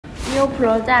New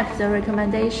product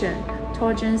recommendation: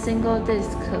 Torsion single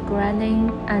disc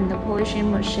grinding and polishing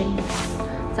machine.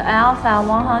 The Alpha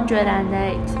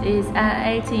 108 is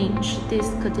an 8-inch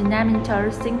disc diameter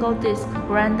single disc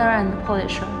grinder and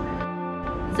polisher.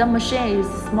 The machine is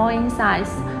small in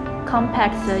size,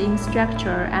 compact in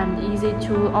structure, and easy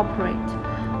to operate.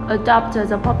 Adopt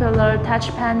the popular touch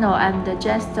panel and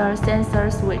gesture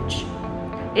sensor switch.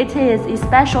 It is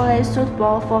especially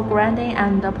suitable for grinding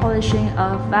and polishing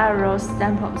of various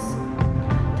samples.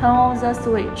 Turn on the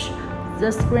switch.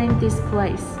 The screen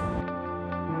displays.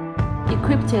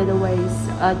 Equipped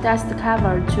with a dust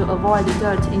cover to avoid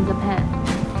dirt in the pan.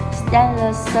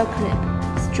 Stainless circlip,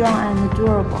 strong and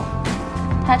durable.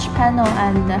 Touch panel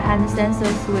and hand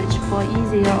sensor switch for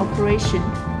easier operation.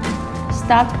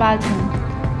 Start button,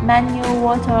 manual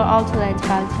water outlet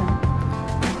button,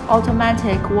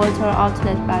 automatic water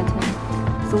outlet button.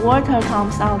 The water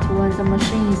comes out when the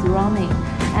machine is running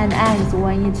and ends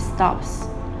when it stops.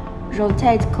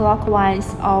 Rotate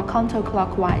clockwise or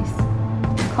counterclockwise.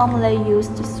 Commonly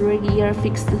used 3-gear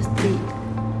fixed speed.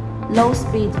 Low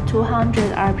speed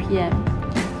 200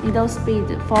 rpm, middle speed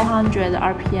 400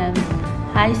 rpm,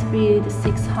 high speed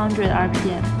 600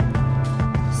 rpm.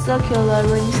 Circular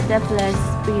ring stepless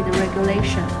speed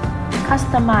regulation.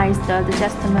 Customized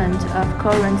adjustment of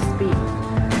current speed.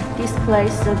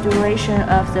 Displays the duration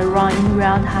of the run in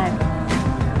real time.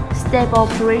 Stable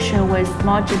operation with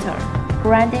small jitter.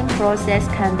 Grinding process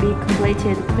can be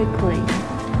completed quickly.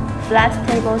 Flat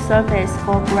table surface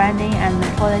for grinding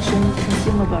and polishing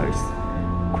consumables.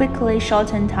 Quickly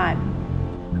shorten time.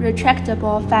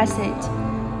 Retractable facet.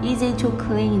 Easy to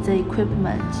clean the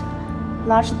equipment.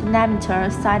 Large diameter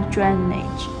side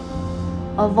drainage.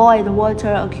 Avoid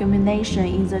water accumulation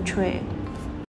in the tray.